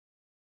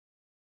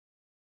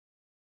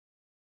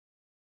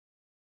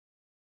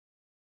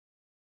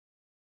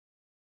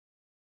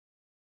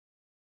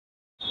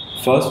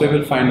First we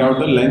will find out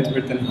the length,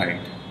 width and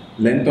height.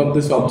 Length of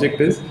this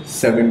object is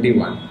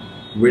 71,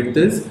 width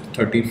is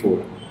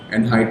 34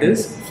 and height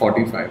is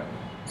 45.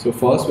 So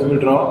first we will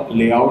draw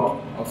layout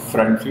of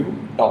front view,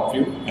 top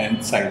view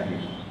and side view.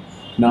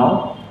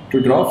 Now to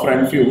draw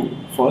front view,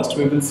 first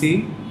we will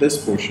see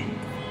this portion.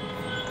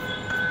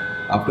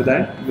 After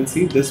that we will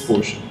see this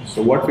portion.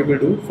 So what we will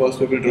do, first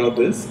we will draw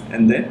this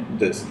and then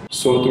this.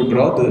 So to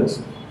draw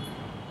this,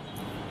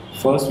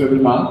 first we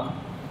will mark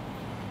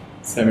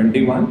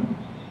 71,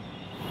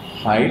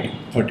 height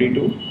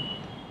 32,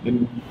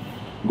 then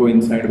go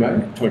inside by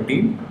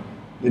 13,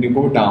 then you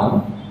go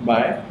down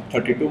by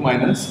 32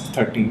 minus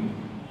 13,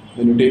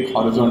 then you take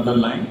horizontal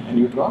line and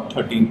you draw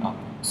 13 up.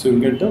 So you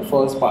get the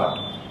first part.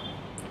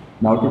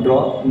 Now to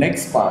draw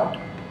next part,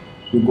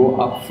 you go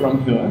up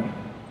from here,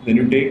 then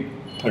you take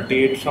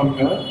 38 from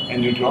here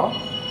and you draw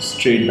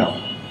straight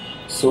down.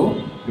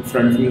 So the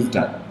front view is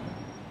done.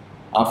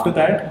 After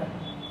that,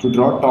 to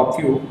draw top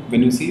view,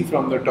 when you see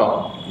from the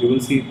top, you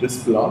will see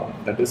this block,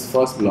 that is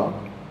first block,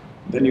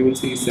 then you will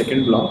see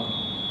second block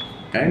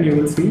and you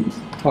will see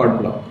third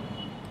block.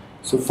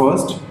 So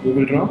first we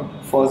will draw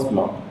first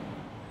block.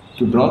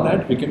 To draw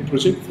that, we can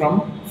project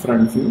from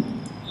front view.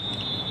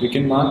 We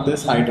can mark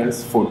this height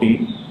as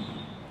 14,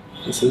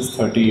 this is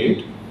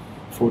 38,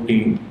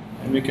 14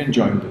 and we can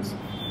join this.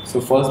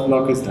 So first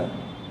block is done.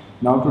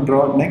 Now to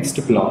draw next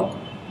block,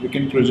 we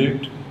can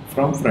project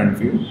from front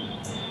view.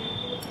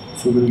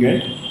 So we'll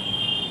get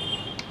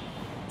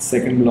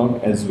second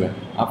block as well.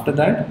 After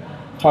that,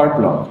 third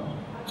block.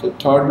 So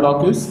third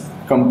block is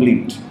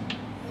complete.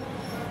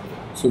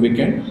 So we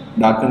can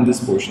darken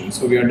this portion.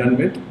 So we are done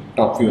with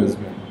top view as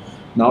well.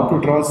 Now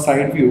to draw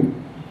side view,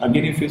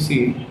 again if you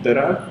see, there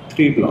are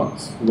 3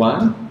 blocks.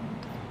 1,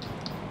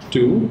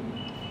 2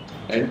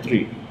 and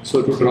 3.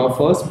 So to draw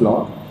first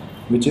block,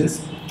 which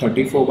is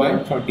 34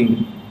 by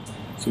 13.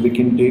 So we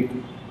can take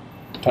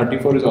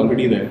 34 is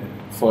already there.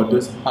 For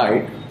this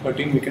height,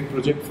 13 we can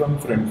project from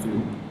front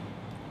view.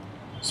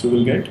 So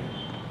we'll get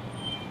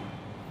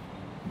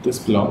this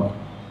block.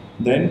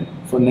 Then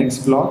for next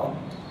block,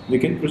 we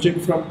can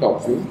project from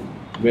top view.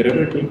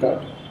 Wherever it will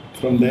cut,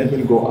 from there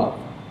we'll go up.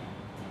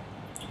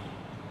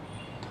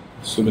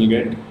 So we'll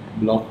get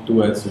block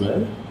 2 as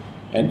well.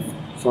 And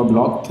for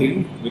block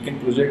 3, we can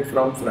project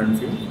from front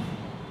view.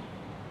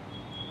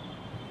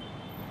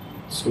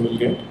 So we'll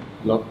get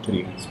block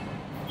 3 as well.